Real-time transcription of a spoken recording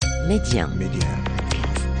Média.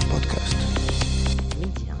 Podcast.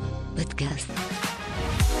 Média. Podcast.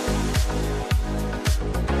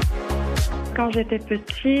 Quand j'étais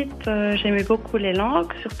petite, j'aimais beaucoup les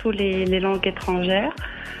langues, surtout les langues étrangères.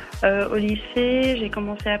 Au lycée, j'ai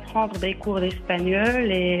commencé à prendre des cours d'espagnol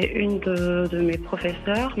et une de mes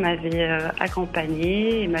professeurs m'avait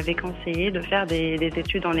accompagnée et m'avait conseillé de faire des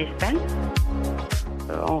études en Espagne.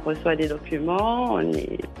 On reçoit des documents, on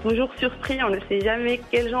est toujours surpris, on ne sait jamais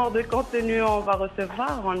quel genre de contenu on va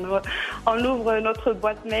recevoir. On ouvre notre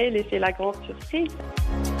boîte mail et c'est la grande surprise.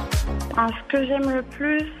 Ce que j'aime le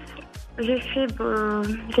plus, j'ai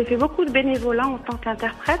fait beaucoup de bénévolat en tant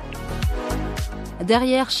qu'interprète.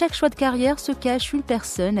 Derrière chaque choix de carrière se cache une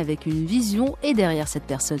personne avec une vision et derrière cette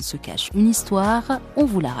personne se cache une histoire. On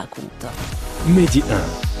vous la raconte. Média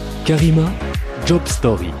 1. Karima, Job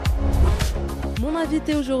Story. Mon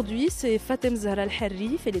invité aujourd'hui, c'est Fatima Zahra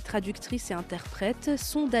Harif Elle est traductrice et interprète.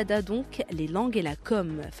 Son dada donc, les langues et la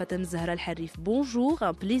com. Fatima Zahra Harif, bonjour,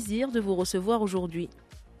 un plaisir de vous recevoir aujourd'hui.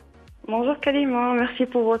 Bonjour Kalima, merci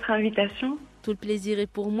pour votre invitation. Tout le plaisir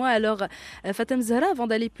est pour moi. Alors, Fatima Zahra, avant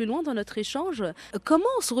d'aller plus loin dans notre échange, comment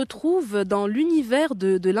on se retrouve dans l'univers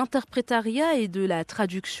de l'interprétariat et de la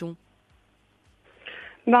traduction ?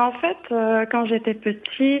 En fait, quand j'étais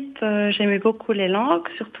petite, j'aimais beaucoup les langues,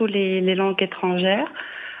 surtout les langues étrangères.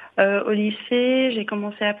 Au lycée, j'ai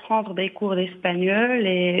commencé à prendre des cours d'espagnol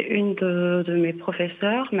et une de mes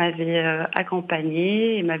professeurs m'avait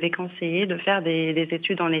accompagnée et m'avait conseillé de faire des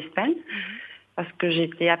études en Espagne. Parce que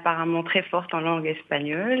j'étais apparemment très forte en langue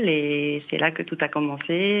espagnole et c'est là que tout a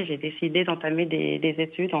commencé. J'ai décidé d'entamer des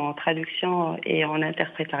études en traduction et en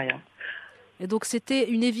interprétariat. Et donc c'était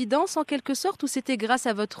une évidence en quelque sorte ou c'était grâce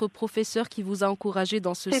à votre professeur qui vous a encouragé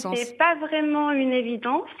dans ce sens ? C'était pas vraiment une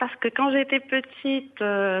évidence parce que quand j'étais petite,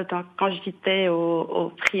 quand j'étais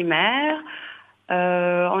au primaire,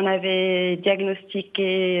 on avait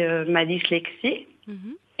diagnostiqué ma dyslexie.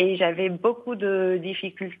 Et j'avais beaucoup de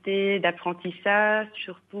difficultés d'apprentissage,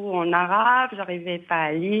 surtout en arabe. J'arrivais pas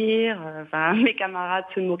à lire. Mes camarades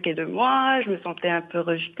se moquaient de moi. Je me sentais un peu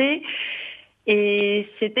rejetée. Et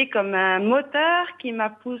c'était comme un moteur qui m'a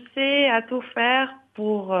poussée à tout faire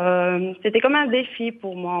c'était comme un défi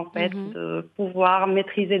pour moi, en fait, de pouvoir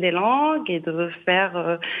maîtriser des langues et de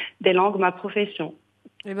faire des langues ma profession.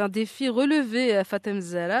 Défi relevé, Fatima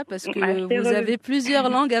Zahra, parce que vous avez plusieurs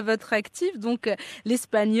langues à votre actif, donc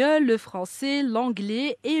l'espagnol, le français,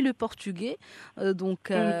 l'anglais et le portugais.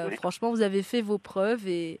 Franchement, vous avez fait vos preuves.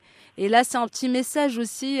 Et là, c'est un petit message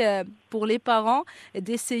aussi pour les parents,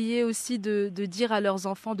 d'essayer aussi de dire à leurs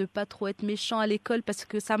enfants de ne pas trop être méchants à l'école, parce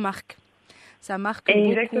que ça marque. Ça marque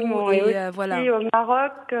Exactement. beaucoup. Et aussi,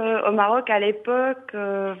 au Maroc, à l'époque,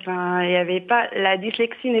 il y avait pas, la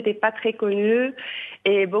dyslexie n'était pas très connue.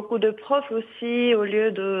 Et beaucoup de profs aussi, au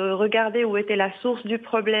lieu de regarder où était la source du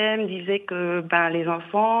problème, disaient que les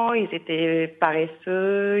enfants, ils étaient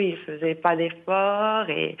paresseux, ils faisaient pas d'efforts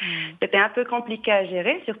et c'était un peu compliqué à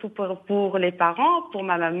gérer, surtout pour les parents, pour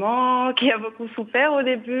ma maman qui a beaucoup souffert au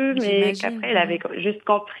début, mais qu'après elle avait juste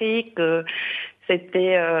compris que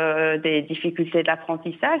c'était des difficultés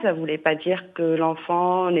d'apprentissage. Ça voulait pas dire que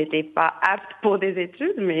l'enfant n'était pas apte pour des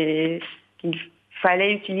études, mais qu'il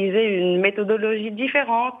fallait utiliser une méthodologie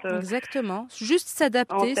différente. Exactement. Juste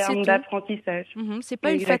s'adapter, en termes d'apprentissage. C'est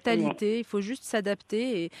pas une fatalité, il faut juste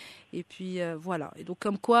s'adapter et puis voilà. Et donc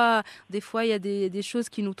comme quoi, des fois, il y a des choses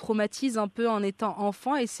qui nous traumatisent un peu en étant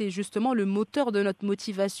enfant et c'est justement le moteur de notre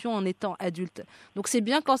motivation en étant adulte. Donc c'est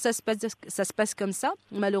bien quand ça se passe comme ça.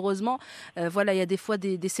 Malheureusement, il y a des fois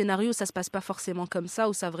des scénarios où ça se passe pas forcément comme ça,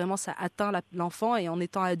 où ça atteint l'enfant et en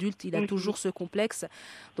étant adulte, il a toujours ce complexe.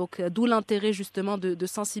 Donc d'où l'intérêt justement de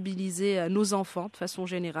sensibiliser nos enfants de façon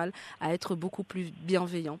générale à être beaucoup plus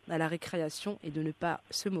bienveillants à la récréation et de ne pas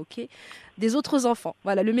se moquer des autres enfants.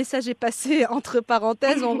 Voilà, le message est passé entre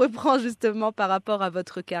parenthèses. On reprend justement par rapport à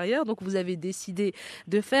votre carrière. Donc vous avez décidé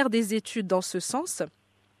de faire des études dans ce sens.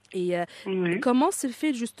 Et comment se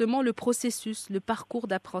fait justement le processus, le parcours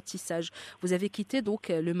d'apprentissage ? Vous avez quitté donc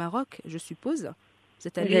le Maroc, je suppose ?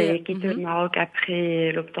 J'ai quitté le Maroc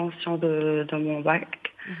après l'obtention de mon bac.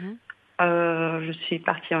 Je suis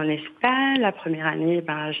partie en Espagne. La première année,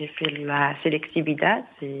 j'ai fait la selectividad,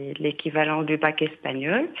 c'est l'équivalent du bac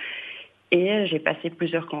espagnol. Et j'ai passé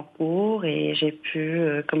plusieurs concours et j'ai pu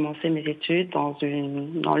commencer mes études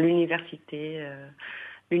dans l'université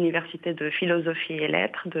de philosophie et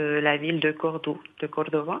lettres de la ville de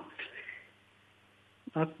Cordoba.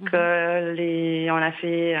 Donc, on a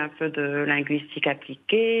fait un peu de linguistique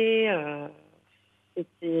appliquée.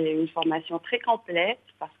 c'était une formation très complète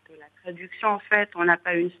parce que la traduction, en fait, on n'a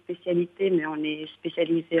pas une spécialité, mais on est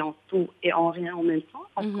spécialisé en tout et en rien en même temps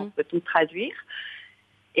parce qu'on peut tout traduire.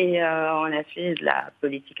 Et on a fait de la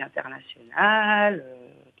politique internationale,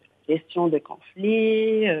 de la gestion de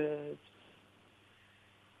conflits.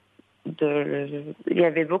 Il y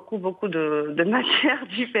avait beaucoup de matières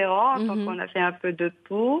différentes, donc on a fait un peu de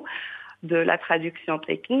tout. De la traduction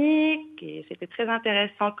technique, et c'était très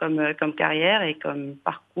intéressant comme carrière et comme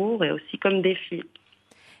parcours et aussi comme défi.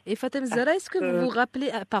 Et Fatima Zahra, est-ce que vous vous rappelez...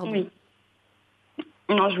 Ah, pardon. Oui.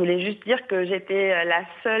 Non, je voulais juste dire que j'étais la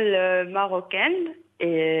seule Marocaine,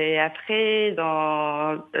 et après,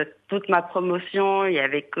 dans toute ma promotion, il n'y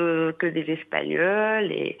avait que des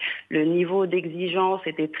Espagnols, et le niveau d'exigence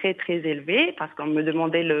était très très élevé, parce qu'on me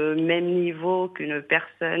demandait le même niveau qu'une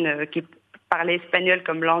personne qui parlait espagnol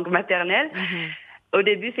comme langue maternelle. Au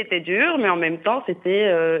début, c'était dur, mais en même temps,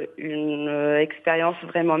 c'était une expérience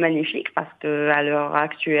vraiment magnifique parce que à l'heure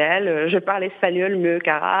actuelle, je parle espagnol mieux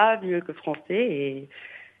qu'arabe, mieux que français, et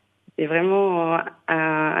c'est vraiment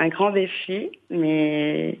un grand défi,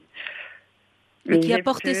 mais qui a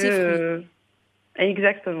porté ses fruits.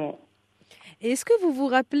 Exactement. Et est-ce que vous vous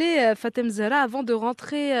rappelez, Fatima Zahra, avant de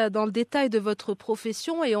rentrer dans le détail de votre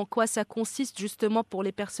profession et en quoi ça consiste justement pour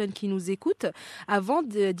les personnes qui nous écoutent, avant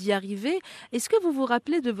d'y arriver, est-ce que vous vous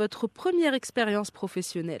rappelez de votre première expérience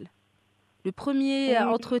professionnelle ? Le premier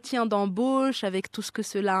entretien d'embauche avec tout ce que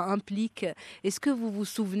cela implique, est-ce que vous vous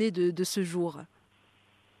souvenez de ce jour ?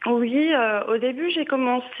 Oui, au début j'ai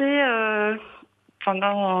commencé,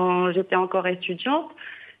 j'étais encore étudiante.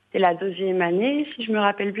 C'est la 2e année, si je me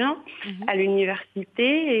rappelle bien, à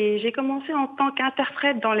l'université. Et j'ai commencé en tant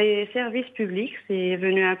qu'interprète dans les services publics. C'est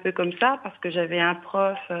venu un peu comme ça parce que j'avais un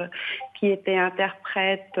prof qui était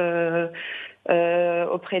interprète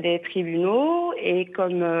auprès des tribunaux. Et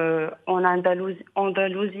comme en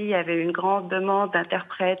Andalousie, il y avait une grande demande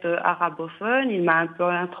d'interprètes arabophones, il m'a un peu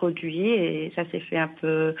introduit et ça s'est fait un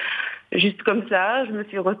peu... Juste comme ça, je me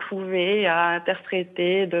suis retrouvée à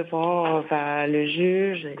interpréter devant le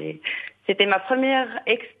juge. Et c'était ma première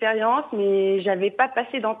expérience, mais j'avais pas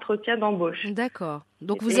passé d'entretien d'embauche. D'accord.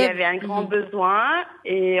 Donc il y avait un grand besoin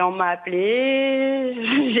et on m'a appelée.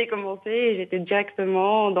 J'ai commencé et j'étais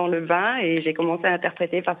directement dans le bain et j'ai commencé à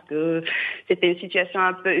interpréter parce que c'était une situation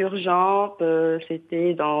un peu urgente.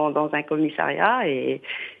 C'était dans un commissariat et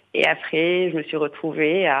après je me suis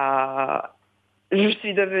retrouvée à... Je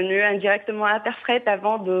suis devenue indirectement interprète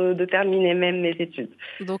avant de terminer même mes études.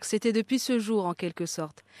 Donc c'était depuis ce jour en quelque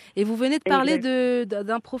sorte. Et vous venez de parler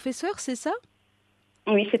d'un professeur, c'est ça ?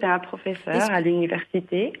 Oui, c'était un professeur à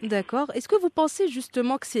l'université. D'accord. Est-ce que vous pensez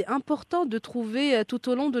justement que c'est important de trouver tout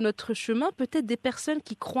au long de notre chemin peut-être des personnes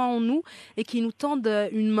qui croient en nous et qui nous tendent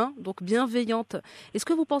une main, donc bienveillante ? Est-ce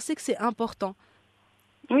que vous pensez que c'est important ?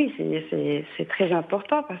 Oui, c'est très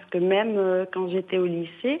important parce que même quand j'étais au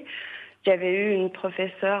lycée, j'avais eu une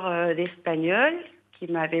professeure d'espagnol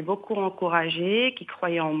qui m'avait beaucoup encouragée, qui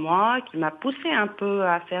croyait en moi, qui m'a poussée un peu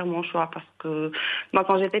à faire mon choix parce que moi,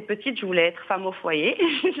 quand j'étais petite, je voulais être femme au foyer.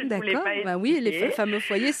 D'accord. Oui, les femmes au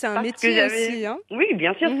foyer, c'est un métier aussi. Hein. Oui,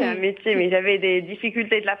 bien sûr, c'est un métier, mais j'avais des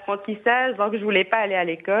difficultés de l'apprentissage, donc je voulais pas aller à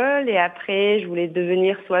l'école. Et après, je voulais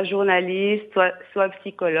devenir soit journaliste, soit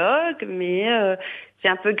psychologue, mais c'est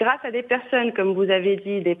un peu grâce à des personnes, comme vous avez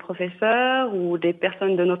dit, des professeurs ou des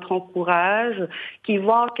personnes de notre entourage qui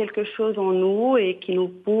voient quelque chose en nous et qui nous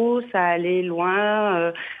poussent à aller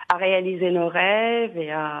loin, à réaliser nos rêves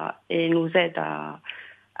et nous aident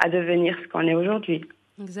à devenir ce qu'on est aujourd'hui.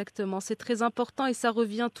 Exactement, c'est très important et ça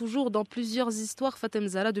revient toujours dans plusieurs histoires, Fatima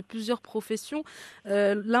Zahra, de plusieurs professions.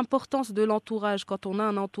 L'importance de l'entourage, quand on a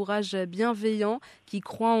un entourage bienveillant qui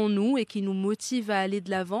croit en nous et qui nous motive à aller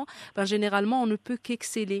de l'avant, généralement on ne peut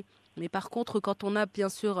qu'exceller. Mais par contre, quand on a, bien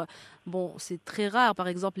sûr, c'est très rare, par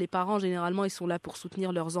exemple, les parents, généralement, ils sont là pour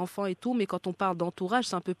soutenir leurs enfants et tout, mais quand on parle d'entourage,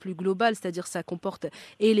 c'est un peu plus global, c'est-à-dire ça comporte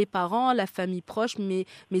et les parents, la famille proche, mais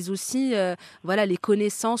aussi les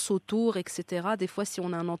connaissances autour, etc. Des fois, si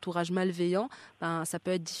on a un entourage malveillant, ça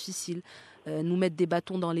peut être difficile. Nous mettre des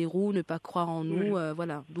bâtons dans les roues, ne pas croire en nous,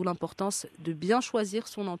 d'où l'importance de bien choisir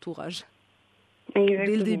son entourage. Exactement.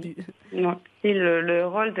 Dès le début. Non. C'est le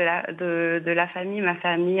rôle de la famille. Ma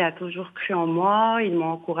famille a toujours cru en moi. Ils m'ont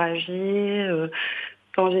encouragée.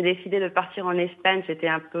 Quand j'ai décidé de partir en Espagne, c'était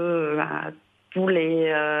un peu tous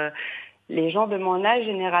les gens de mon âge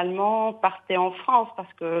généralement partaient en France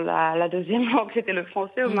parce que la deuxième langue c'était le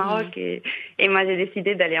français au Maroc et moi j'ai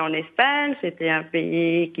décidé d'aller en Espagne. C'était un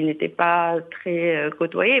pays qui n'était pas très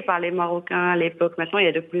côtoyé par les Marocains à l'époque. Maintenant il y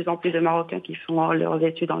a de plus en plus de Marocains qui font leurs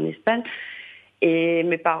études en Espagne. Et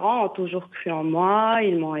mes parents ont toujours cru en moi,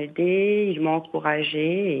 ils m'ont aidée, ils m'ont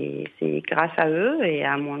encouragée et c'est grâce à eux et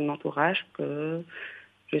à mon entourage que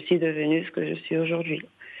je suis devenue ce que je suis aujourd'hui.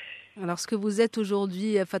 Alors, ce que vous êtes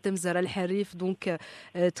aujourd'hui, Fatima Zahra Harif, donc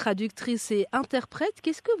traductrice et interprète,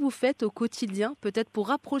 qu'est-ce que vous faites au quotidien, peut-être pour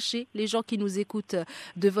rapprocher les gens qui nous écoutent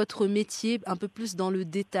de votre métier un peu plus dans le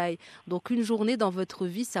détail? Donc, une journée dans votre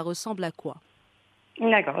vie, ça ressemble à quoi?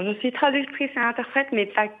 D'accord, je suis traductrice et interprète, mais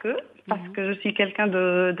pas que, parce que je suis quelqu'un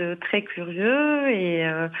de très curieux et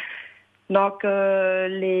donc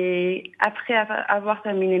après avoir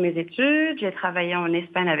terminé mes études, j'ai travaillé en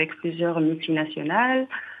Espagne avec plusieurs multinationales.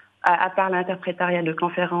 À part l'interprétariat de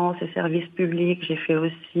conférences et services publics, j'ai fait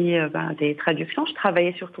aussi des traductions. Je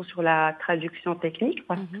travaillais surtout sur la traduction technique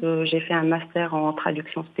parce que j'ai fait un master en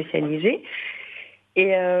traduction spécialisée.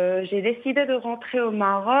 Et j'ai décidé de rentrer au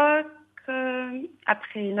Maroc.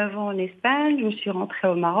 Après 9 ans en Espagne, je suis rentrée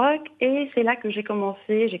au Maroc et c'est là que j'ai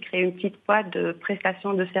créé une petite boîte de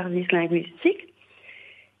prestation de services linguistiques.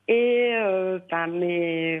 Et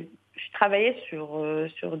je travaillais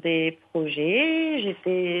sur des projets,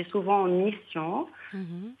 j'étais souvent en mission,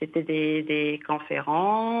 c'était des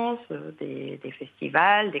conférences, des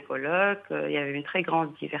festivals, des colloques, il y avait une très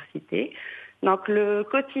grande diversité. Donc le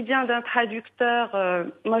quotidien d'un traducteur,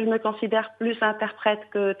 moi je me considère plus interprète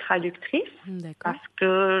que traductrice, parce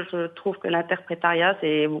que je trouve que l'interprétariat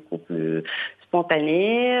c'est beaucoup plus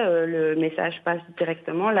spontané, le message passe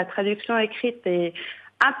directement, la traduction écrite est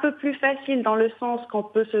un peu plus facile dans le sens qu'on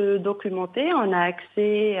peut se documenter, on a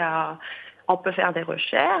accès on peut faire des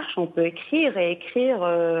recherches, on peut écrire,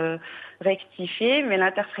 rectifier, mais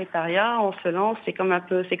l'interprétariat, on se lance, c'est comme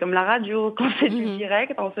la radio, quand c'est du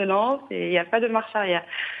direct, on se lance et il n'y a pas de marche arrière.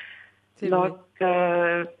 Donc,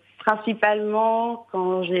 principalement,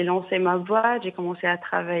 quand j'ai lancé ma boîte, j'ai commencé à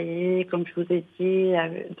travailler, comme je vous ai dit,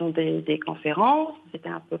 dans des conférences, c'était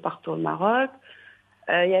un peu partout au Maroc.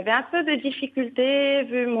 Il y avait un peu de difficultés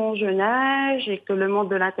vu mon jeune âge et que le monde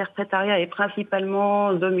de l'interprétariat est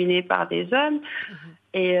principalement dominé par des hommes.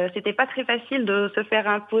 Et c'était pas très facile de se faire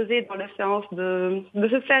imposer dans le sens de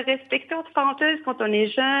se faire respecter, entre parenthèses, quand on est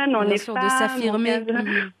jeune, on est femme. De s'affirmer.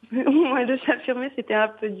 De s'affirmer, c'était un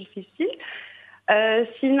peu difficile.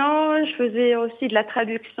 Sinon, je faisais aussi de la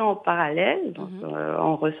traduction en parallèle. Donc,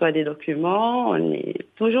 on reçoit des documents, on est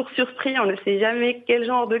toujours surpris, on ne sait jamais quel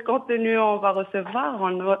genre de contenu on va recevoir.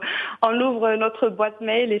 On ouvre notre boîte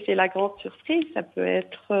mail et c'est la grande surprise. Ça peut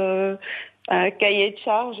être un cahier de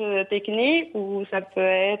charge technique ou ça peut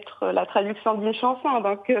être la traduction d'une chanson.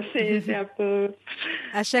 Donc, c'est un peu...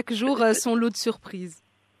 À chaque jour, son lot de surprises.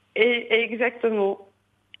 Exactement.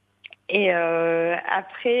 Et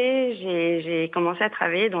après, j'ai commencé à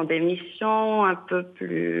travailler dans des missions un peu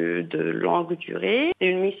plus de longue durée. C'est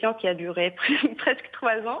une mission qui a duré presque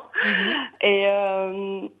 3 ans. Et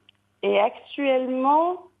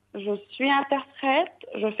actuellement, je suis interprète.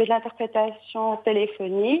 Je fais de l'interprétation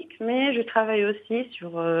téléphonique, mais je travaille aussi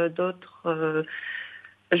sur d'autres...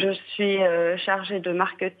 je suis chargée de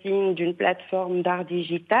marketing d'une plateforme d'art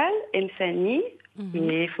digital, Msani, qui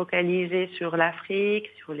est focalisée sur l'Afrique,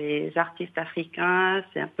 sur les artistes africains.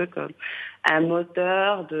 C'est un peu comme un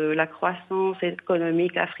moteur de la croissance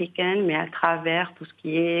économique africaine, mais à travers tout ce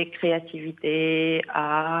qui est créativité,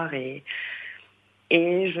 art et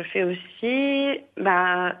je fais aussi...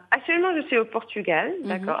 actuellement, je suis au Portugal,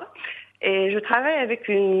 d'accord ? Et je travaille avec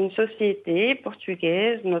une société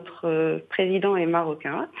portugaise, notre président est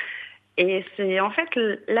marocain. Et c'est en fait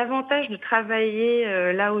l'avantage de travailler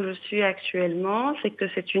là où je suis actuellement, c'est que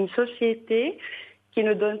c'est une société qui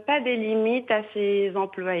ne donne pas des limites à ses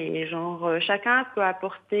employés. Genre, chacun peut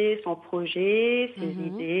apporter son projet, ses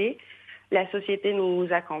idées. La société nous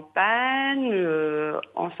accompagne,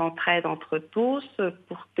 on s'entraide entre tous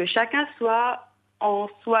pour que chacun soit en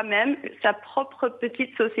soi-même sa propre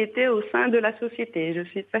petite société au sein de la société. Je ne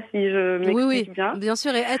sais pas si je m'explique bien. Bien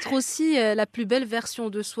sûr, et être aussi la plus belle version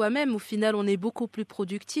de soi-même. Au final, on est beaucoup plus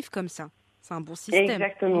productif comme ça. C'est un bon système.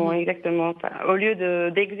 Exactement. Au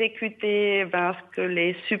lieu d'exécuter ce que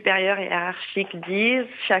les supérieurs hiérarchiques disent,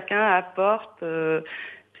 chacun apporte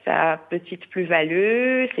sa petite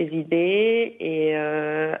plus-value, ses idées. Et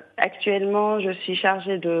actuellement, je suis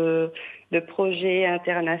chargée de projets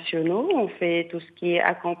internationaux. On fait tout ce qui est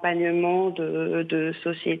accompagnement de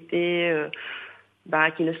sociétés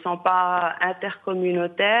qui ne sont pas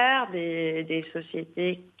intercommunautaires, des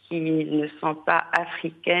sociétés qui ne sont pas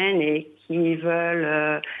africaines et qui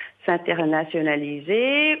veulent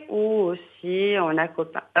s'internationaliser, ou aussi on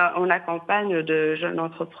accompagne de jeunes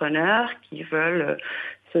entrepreneurs qui veulent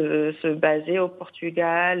se baser au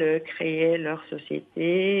Portugal, créer leur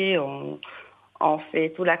société. on fait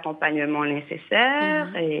tout l'accompagnement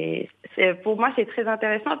nécessaire. Et pour moi, c'est très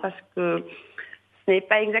intéressant parce que ce n'est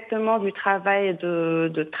pas exactement du travail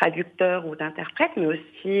de traducteur ou d'interprète, mais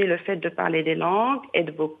aussi le fait de parler des langues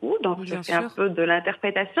aide beaucoup. Donc, je fais un peu de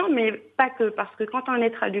l'interprétation, mais pas que, parce que quand on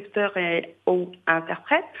est traducteur ou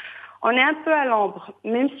interprète, on est un peu à l'ombre.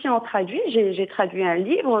 Même si on traduit, j'ai traduit un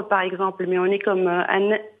livre, par exemple, mais on est comme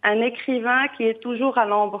un écrivain qui est toujours à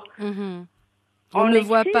l'ombre. On ne le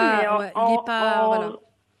voit écrit, pas,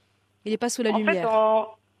 il n'est pas sous la lumière.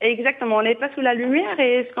 Exactement, on n'est pas sous la lumière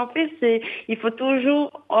et ce qu'on fait, c'est il faut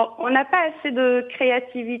toujours, on n'a pas assez de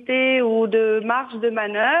créativité ou de marge de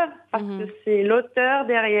manœuvre parce que c'est l'auteur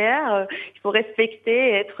derrière, il faut respecter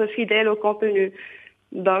et être fidèle au contenu.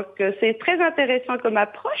 Donc c'est très intéressant comme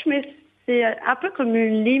approche, mais c'est un peu comme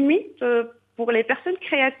une limite pour les personnes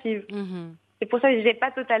créatives. C'est pour ça que je n'ai pas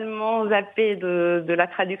totalement zappé de la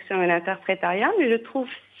traduction et l'interprétariat, mais je trouve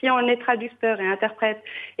si on est traducteur et interprète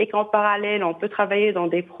et qu'en parallèle, on peut travailler dans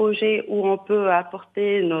des projets où on peut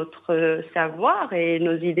apporter notre savoir et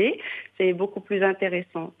nos idées, c'est beaucoup plus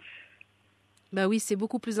intéressant. Bah oui, c'est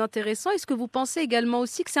beaucoup plus intéressant. Est-ce que vous pensez également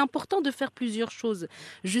aussi que c'est important de faire plusieurs choses?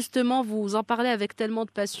 Justement, vous en parlez avec tellement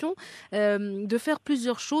de passion, de faire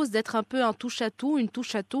plusieurs choses, d'être un peu un touche-à-tout, une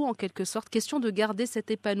touche-à-tout en quelque sorte, question de garder cet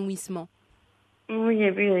épanouissement. Oui,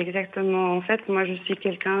 exactement. En fait, moi, je suis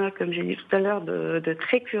quelqu'un, comme j'ai dit tout à l'heure, de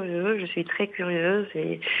très curieux. Je suis très curieuse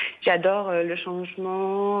et j'adore le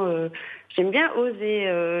changement. J'aime bien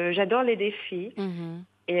oser. J'adore les défis.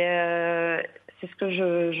 Et c'est ce que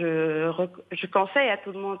je conseille à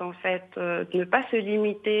tout le monde, en fait, de ne pas se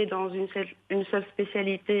limiter dans une seule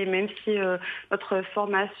spécialité, même si notre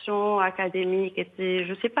formation académique était,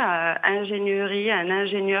 je sais pas, ingénierie, un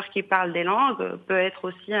ingénieur qui parle des langues peut être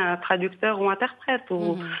aussi un traducteur ou interprète.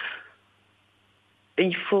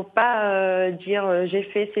 Il faut pas dire j'ai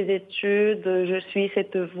fait ces études, je suis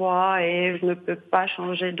cette voie et je ne peux pas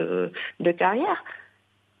changer de carrière.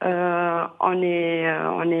 On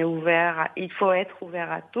est ouvert, il faut être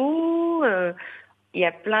ouvert à tout. Il y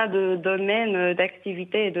a plein de domaines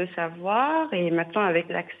d'activité et de savoir. Et maintenant, avec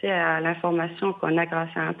l'accès à l'information qu'on a grâce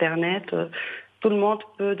à Internet, tout le monde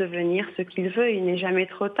peut devenir ce qu'il veut. Il n'est jamais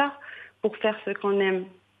trop tard pour faire ce qu'on aime.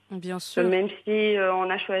 Bien sûr. Même si on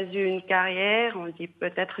a choisi une carrière, on dit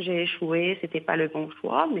peut-être j'ai échoué, c'était pas le bon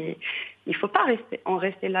choix, mais il faut pas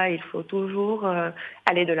rester là. Il faut toujours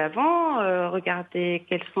aller de l'avant, regarder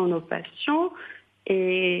quelles sont nos passions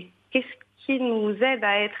et qu'est-ce qui nous aide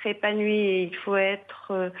à être épanouis.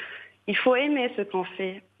 Il faut aimer ce qu'on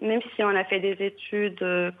fait, même si on a fait des études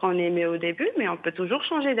qu'on aimait au début, mais on peut toujours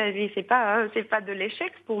changer d'avis. C'est pas de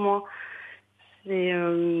l'échec pour moi. C'est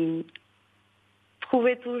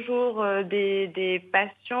trouver toujours des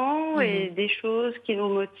passions et des choses qui nous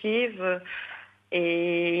motivent.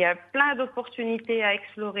 Et il y a plein d'opportunités à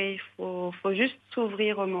explorer. Il faut juste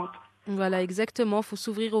s'ouvrir au monde. Voilà, exactement. Il faut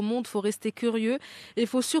s'ouvrir au monde, il faut rester curieux. Et il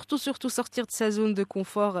faut surtout sortir de sa zone de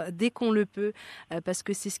confort dès qu'on le peut, parce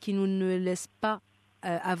que c'est ce qui nous ne laisse pas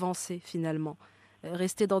avancer finalement.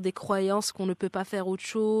 Rester dans des croyances qu'on ne peut pas faire autre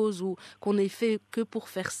chose ou qu'on est fait que pour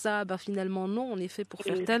faire ça, finalement non, on est fait pour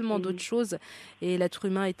faire tellement d'autres choses et l'être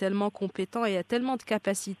humain est tellement compétent et a tellement de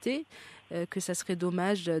capacités que ça serait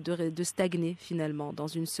dommage de stagner finalement dans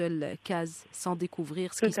une seule case sans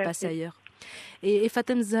découvrir ce qui se passe ailleurs. Et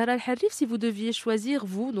Fatima Zahra Harif, si vous deviez choisir,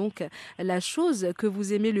 vous, donc, la chose que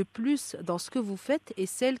vous aimez le plus dans ce que vous faites et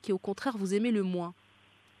celle qui, au contraire, vous aimez le moins.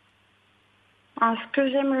 Ce que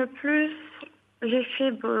j'aime le plus, j'ai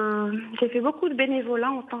fait beaucoup de bénévolat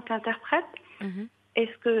en tant qu'interprète. Et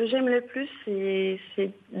ce que j'aime le plus,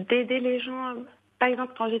 c'est d'aider les gens. Par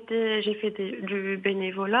exemple, quand j'ai fait du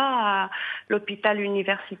bénévolat à l'hôpital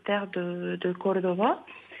universitaire de Cordoba.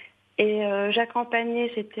 Et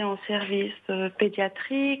j'accompagnais, c'était en service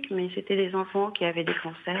pédiatrique, mais c'était des enfants qui avaient des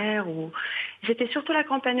cancers. C'était surtout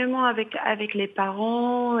l'accompagnement avec les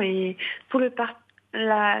parents et toute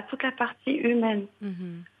la partie humaine.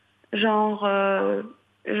 Genre,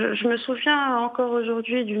 je me souviens encore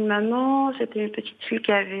aujourd'hui d'une maman, c'était une petite fille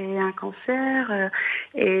qui avait un cancer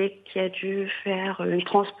et qui a dû faire une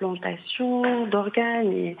transplantation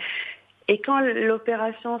d'organes. Et quand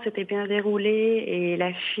l'opération s'était bien déroulée et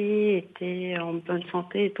la fille était en bonne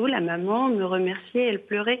santé et tout, la maman me remerciait, elle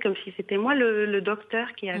pleurait comme si c'était moi le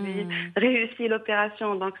docteur qui avait réussi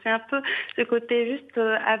l'opération. Donc c'est un peu ce côté juste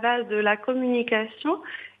aval de la communication,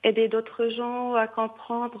 aider d'autres gens à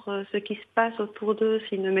comprendre ce qui se passe autour d'eux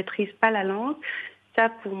s'ils ne maîtrisent pas la langue. Ça,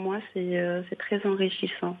 pour moi, c'est très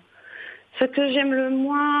enrichissant. Ce que j'aime le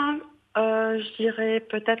moins, je dirais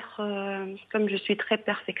peut-être, comme je suis très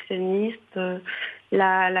perfectionniste,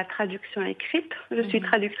 la traduction écrite. Je suis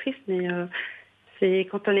traductrice, mais C'est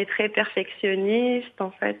quand on est très perfectionniste,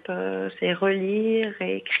 en fait, c'est relire,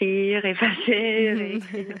 écrire, effacer,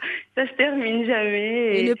 réécrire. Ça se termine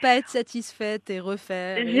jamais. Et ne pas être satisfaite et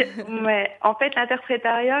refaire. Ouais. En fait,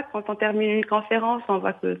 l'interprétariat, quand on termine une conférence, on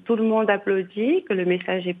voit que tout le monde applaudit, que le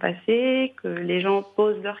message est passé, que les gens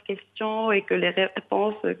posent leurs questions et que les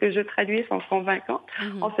réponses que je traduis sont convaincantes.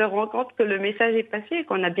 On se rend compte que le message est passé et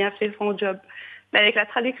qu'on a bien fait son job. Mais avec la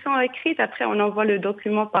traduction écrite, après, on envoie le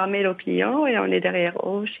document par mail au client et on est derrière.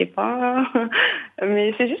 Oh, je sais pas.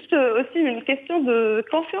 Mais c'est juste aussi une question de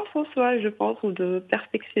confiance en soi, je pense, ou de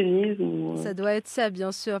perfectionnisme. Ça doit être ça,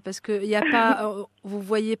 bien sûr, parce que y a pas, vous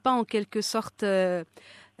voyez pas en quelque sorte,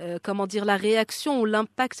 la réaction ou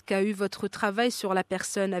l'impact qu'a eu votre travail sur la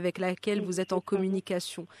personne avec laquelle vous êtes en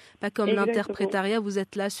communication. Pas comme l'interprétariat, vous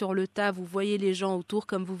êtes là sur le tas, vous voyez les gens autour,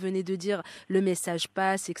 comme vous venez de dire, le message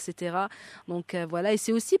passe, etc. Donc voilà, et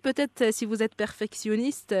c'est aussi peut-être, si vous êtes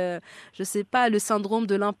perfectionniste, je sais pas, le syndrome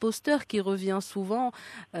de l'imposteur qui revient souvent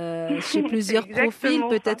chez plusieurs profils,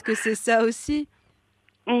 peut-être que c'est ça aussi.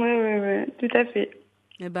 Oui, tout à fait.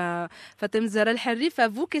 Eh ben, Fatima Zahra Harif, à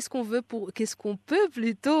vous, qu'est-ce qu'on peut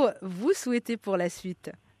plutôt vous souhaiter pour la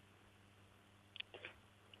suite?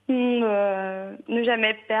 Ne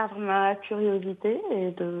jamais perdre ma curiosité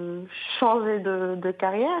et de changer de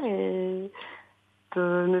carrière et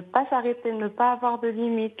de ne pas s'arrêter, ne pas avoir de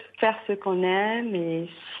limites, faire ce qu'on aime et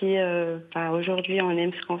si aujourd'hui on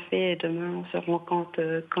aime ce qu'on fait et demain on se rend compte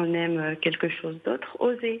qu'on aime quelque chose d'autre,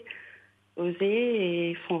 oser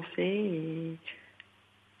et foncer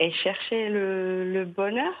et chercher le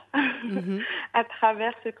bonheur à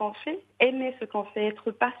travers ce qu'on fait, aimer ce qu'on fait, être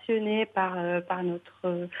passionné par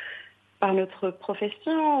notre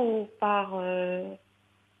profession ou par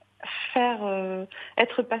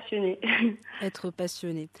être passionné. Être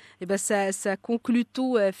passionné. Et ben ça conclut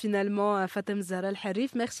tout finalement à Fatima Zahra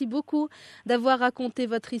Harif. Merci beaucoup d'avoir raconté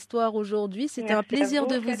votre histoire aujourd'hui. C'était un plaisir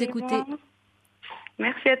de vous écouter.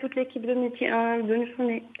 Merci à toute l'équipe de Métier 1. Bonne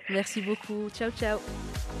journée. Merci beaucoup. Ciao, ciao.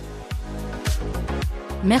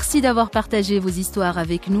 Merci d'avoir partagé vos histoires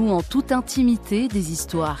avec nous en toute intimité, des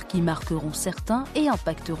histoires qui marqueront certains et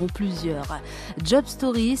impacteront plusieurs. Job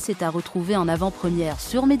Story, c'est à retrouver en avant-première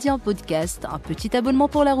sur Média Podcast. Un petit abonnement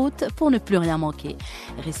pour la route pour ne plus rien manquer.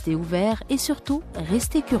 Restez ouverts et surtout,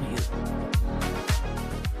 restez curieux.